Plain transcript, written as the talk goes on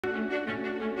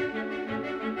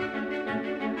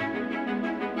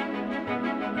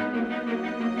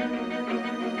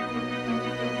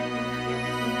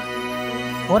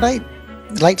What I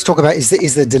like to talk about is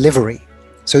the delivery.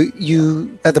 So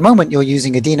you, at the moment, you're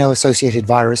using adeno-associated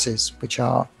viruses, which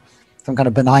are some kind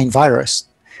of benign virus,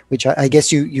 which I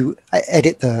guess you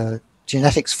edit the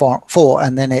genetics for,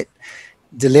 and then it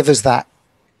delivers that.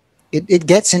 It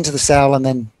gets into the cell and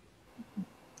then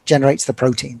generates the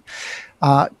protein.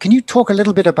 Can you talk a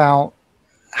little bit about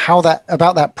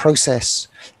that process?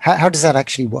 How does that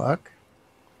actually work?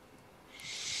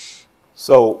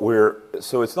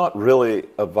 So it's not really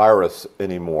a virus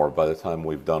anymore by the time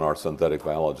we've done our synthetic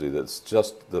biology. That's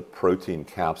just the protein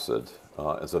capsid.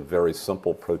 It's a very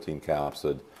simple protein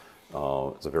capsid.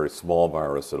 It's a very small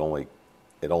virus. It only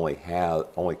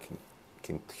can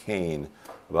contain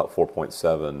about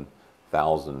 4.7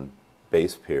 thousand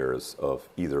base pairs of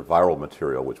either viral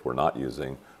material, which we're not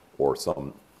using, or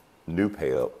some new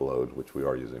payload, which we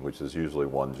are using, which is usually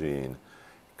one gene.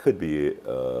 Could be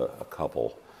a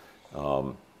couple.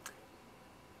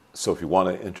 So if you want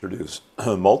to introduce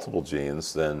multiple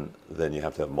genes, then you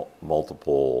have to have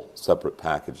multiple separate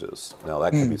packages. Now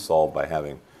that can be solved by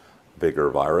having bigger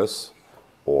virus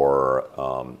or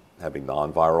having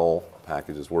non-viral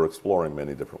packages. We're exploring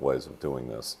many different ways of doing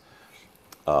this.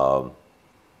 And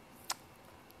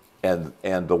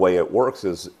the way it works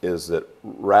is that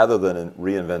rather than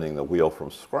reinventing the wheel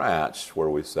from scratch, where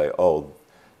we say, oh,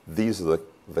 these are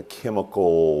the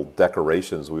chemical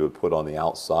decorations we would put on the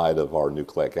outside of our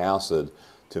nucleic acid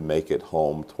to make it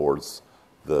home towards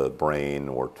the brain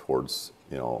or towards,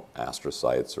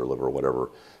 astrocytes or liver or whatever,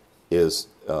 is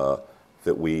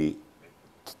that we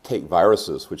take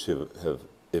viruses which have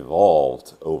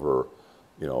evolved over,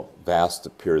 vast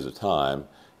periods of time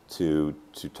to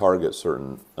target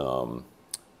certain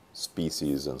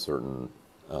species and certain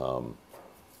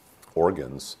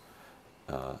organs.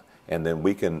 And then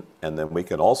we can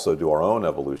also do our own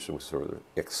evolution, sort of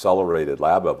accelerated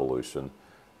lab evolution,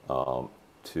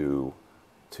 to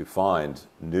find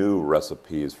new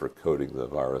recipes for coding the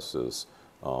viruses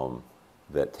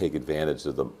that take advantage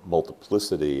of the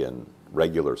multiplicity and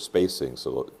regular spacing.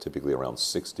 So typically around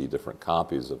 60 different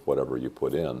copies of whatever you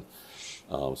put in,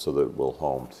 so that it will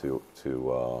home to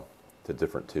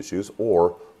different tissues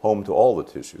or home to all the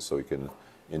tissues. So we can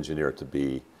engineer it to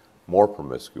be more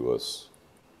promiscuous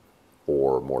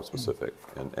or more specific.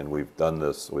 And we've done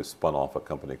this, we spun off a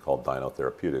company called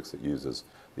Therapeutics that uses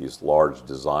these large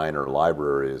designer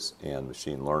libraries and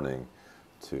machine learning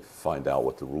to find out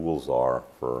what the rules are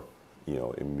for,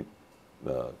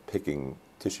 picking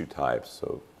tissue types,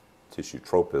 so tissue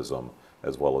tropism,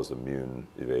 as well as immune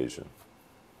evasion.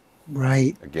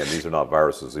 Right. Again, these are not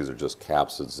viruses, these are just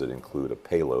capsids that include a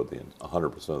payload.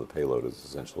 100% of the payload is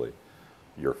essentially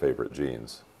your favorite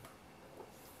genes.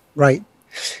 Right.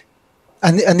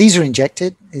 And these are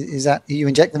injected? Is that, you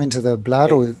inject them into the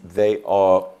blood? Or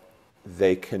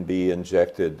They can be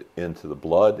injected into the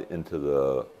blood, into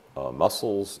the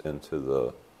muscles, into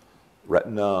the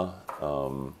retina,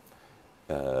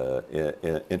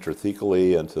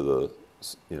 intrathecally, into the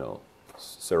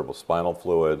cerebrospinal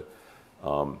fluid,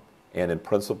 and in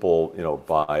principle,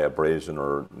 by abrasion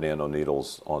or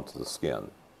nanoneedles onto the skin,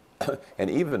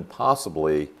 and even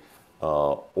possibly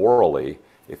orally,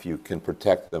 if you can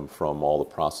protect them from all the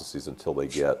processes until they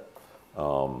get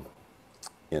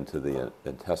into the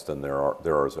intestine.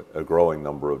 There is a growing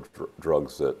number of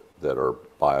drugs that are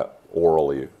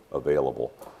orally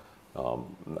available.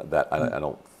 I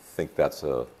don't think that's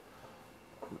a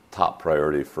top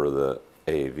priority for the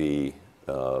AAV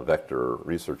vector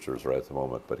researchers right at the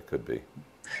moment, but it could be.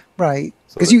 Right.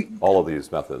 Because all of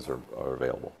these methods are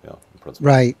available, in principle.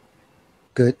 Right.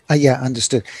 Good. Yeah,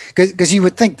 understood. Because you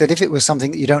would think that if it was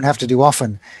something that you don't have to do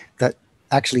often, that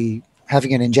actually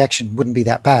having an injection wouldn't be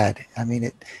that bad. I mean,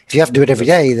 if you have to do it every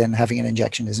day, then having an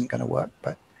injection isn't going to work.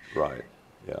 But right.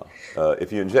 Yeah.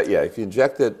 If you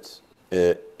inject it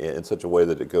in such a way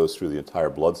that it goes through the entire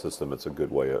blood system, it's a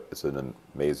good way. It's an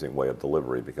amazing way of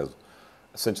delivery, because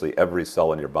essentially every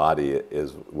cell in your body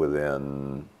is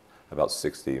within about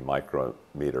 60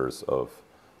 micrometers of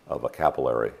a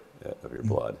capillary of your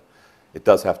blood. It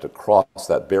does have to cross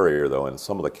that barrier, though, and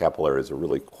some of the capillaries are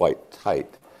really quite tight.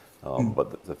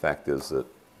 But the fact is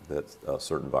that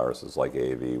certain viruses like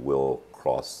AAV will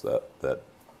cross that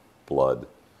blood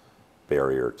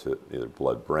barrier to either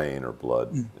blood-brain or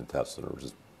blood-intestine, or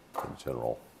just in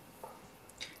general.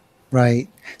 Right.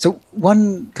 So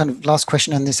one kind of last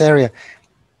question on this area.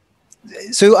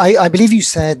 So I believe you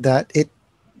said that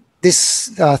this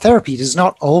therapy does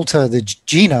not alter the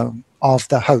genome of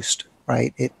the host,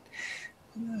 right?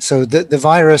 So the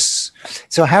virus.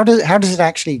 So how does it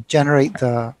actually generate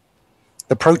the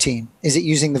protein? Is it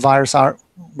using the virus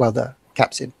the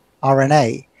capsid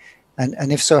RNA,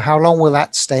 And if so, how long will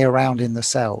that stay around in the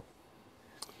cell?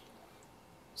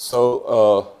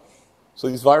 So, so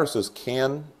these viruses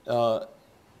can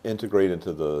integrate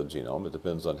into the genome. It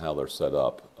depends on how they're set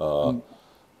up.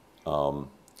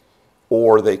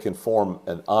 Or they can form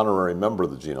an honorary member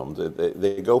of the genome.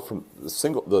 They go from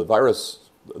the virus,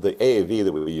 the AAV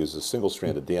that we use is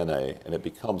single-stranded DNA, and it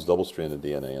becomes double-stranded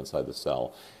DNA inside the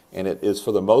cell. And it is,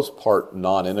 for the most part,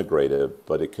 non-integrative,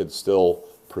 but it could still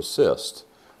persist.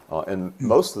 And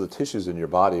most of the tissues in your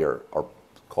body are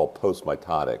called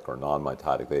post-mitotic or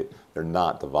non-mitotic. They're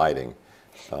not dividing.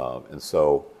 And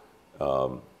so,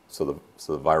 the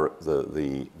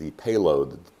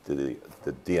payload, the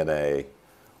DNA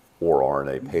or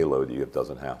RNA payload you have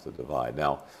doesn't have to divide.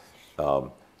 Now,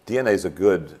 DNA is a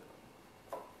good,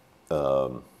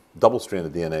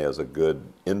 double-stranded DNA is a good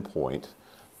endpoint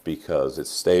because it's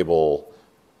stable,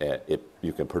 and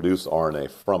you can produce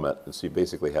RNA from it, and so you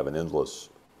basically have an endless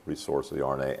resource of the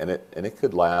RNA, and it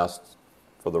could last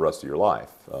for the rest of your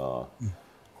life,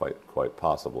 quite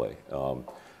possibly.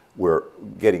 We're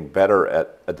getting better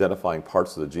at identifying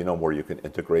parts of the genome where you can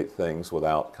integrate things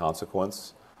without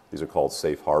consequence. These are called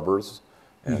safe harbors,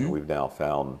 and we've now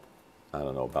found, I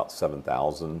don't know, about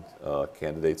 7,000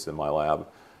 candidates in my lab,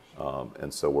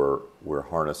 and so we're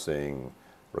harnessing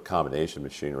recombination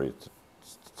machinery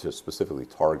to specifically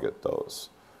target those,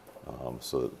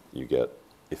 so that you get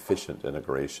efficient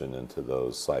integration into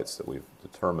those sites that we've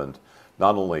determined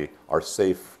not only are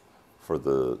safe for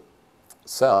the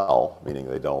cell, meaning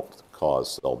they don't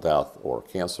cause cell death or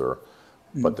cancer,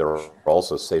 but they're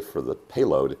also safe for the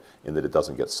payload in that it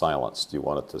doesn't get silenced. You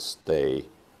want it to stay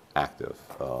active.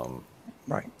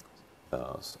 Right.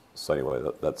 So anyway,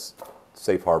 that's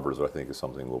safe harbors, I think, is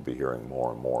something we'll be hearing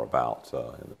more and more about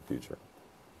in the future.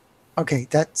 Okay,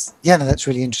 that's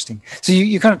really interesting. So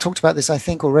you kind of talked about this, I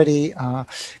think, already.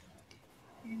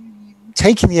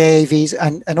 Taking the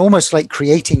AAVs and almost like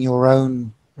creating your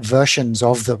own versions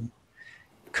of them,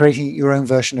 creating your own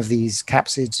version of these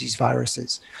capsids, these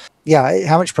viruses. Yeah,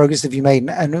 how much progress have you made,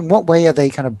 and in what way are they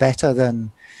kind of better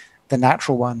than the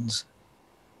natural ones?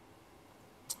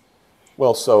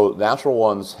 Well, so natural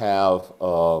ones have,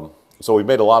 so we've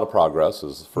made a lot of progress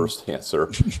is the first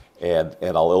answer, and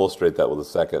I'll illustrate that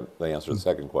with the answer to the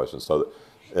second question. So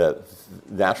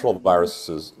natural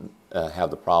viruses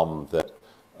have the problem that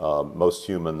most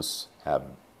humans have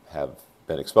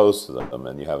been exposed to them,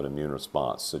 and you have an immune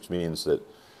response, which means that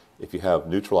if you have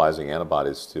neutralizing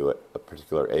antibodies to a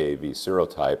particular AAV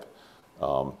serotype,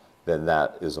 then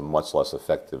that is a much less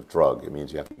effective drug. It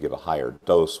means you have to give a higher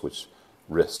dose, which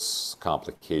risks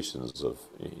complications of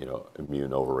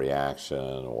immune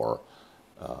overreaction or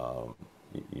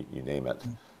you name it.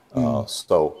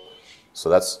 So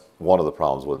that's one of the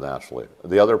problems with naturally.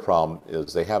 The other problem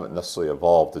is they haven't necessarily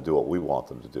evolved to do what we want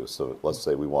them to do. So let's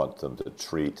say we want them to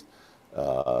treat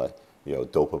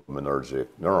dopaminergic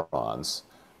neurons.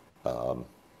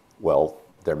 Well,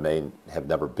 there may have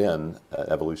never been an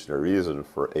evolutionary reason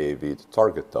for AAV to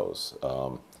target those.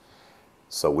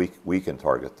 So we can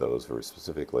target those very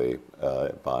specifically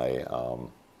by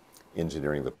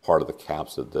engineering the part of the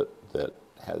capsid that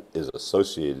is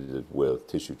associated with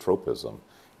tissue tropism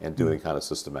and doing kind of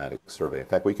systematic survey. In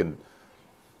fact,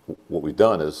 what we've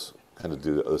done is kind of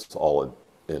do this all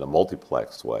in a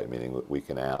multiplex way, meaning that we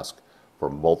can ask for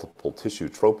multiple tissue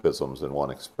tropisms in one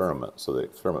experiment. So the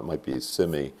experiment might be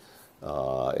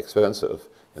semi-expensive,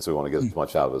 and so we want to get as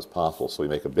much out of it as possible. So we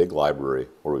make a big library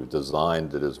where we've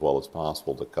designed it as well as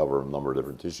possible to cover a number of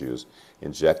different tissues,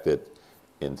 inject it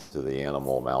into the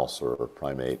animal, mouse, or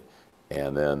primate,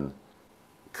 and then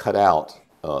cut out,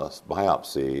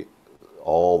 biopsy,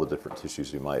 all the different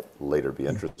tissues you might later be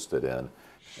interested in,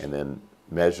 and then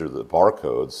measure the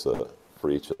barcodes for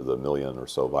each of the million or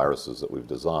so viruses that we've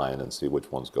designed and see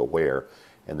which ones go where,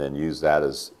 and then use that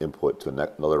as input to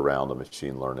another round of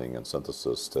machine learning and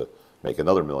synthesis to make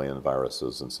another million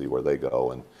viruses and see where they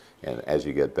go. And as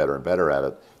you get better and better at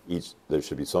it, there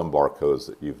should be some barcodes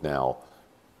that you've now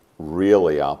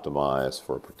really optimized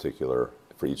for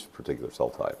each particular cell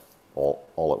type,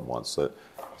 all at once. So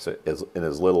in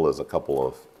as little as a couple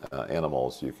of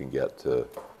animals, you can get to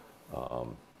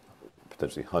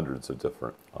potentially hundreds of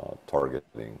different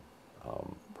targeting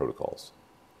protocols,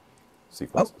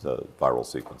 viral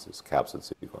sequences, capsid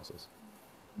sequences.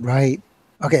 Right.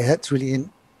 Okay, that's really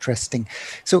interesting.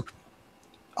 So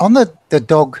on the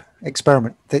dog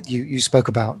experiment that you spoke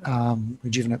about,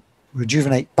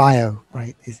 Regenerate Bio,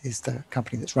 right, is the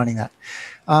company that's running that.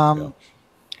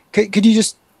 Could you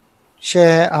just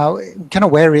share kind of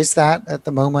where is that at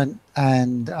the moment,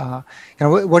 and kind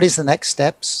of what is the next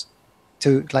steps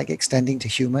to like extending to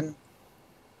human?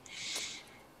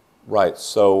 Right.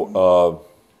 Gene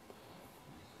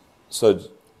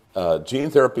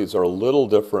therapies are a little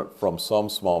different from some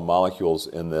small molecules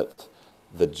in that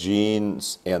the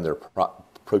genes and their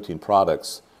protein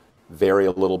products vary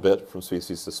a little bit from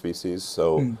species to species.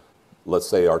 So let's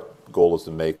say our goal is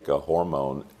to make a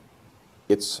hormone.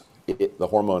 The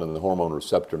hormone and the hormone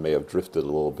receptor may have drifted a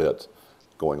little bit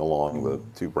going along the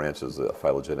two branches of the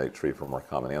phylogenetic tree from our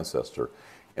common ancestor.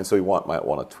 And so we might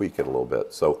want to tweak it a little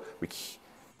bit. So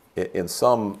in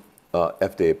some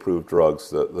FDA-approved drugs,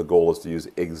 the goal is to use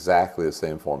exactly the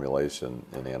same formulation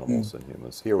in animals and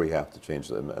humans. Here we have to change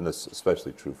them, and this is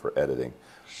especially true for editing.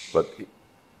 But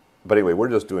anyway, we're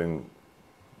just doing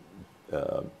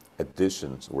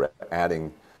additions. We're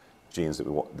adding genes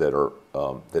that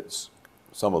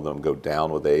some of them go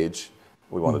down with age.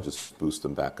 We want to just boost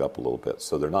them back up a little bit.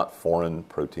 So they're not foreign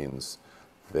proteins.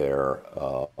 They're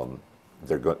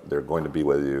going to be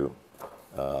with you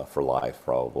for life,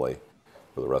 probably,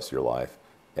 for the rest of your life.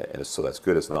 And so that's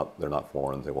good. They're not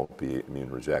foreign. They won't be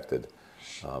immune rejected.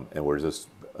 And we're just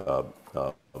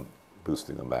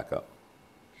boosting them back up.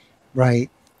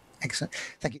 Right. Excellent.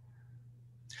 Thank you.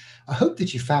 I hope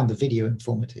that you found the video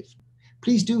informative.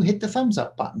 Please do hit the thumbs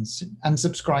up buttons and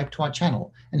subscribe to our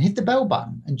channel, and hit the bell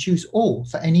button and choose all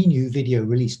for any new video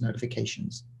release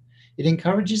notifications. It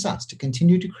encourages us to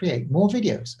continue to create more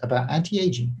videos about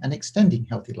anti-aging and extending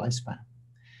healthy lifespan.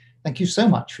 Thank you so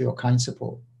much for your kind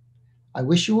support. I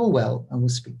wish you all well, and will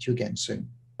speak to you again soon.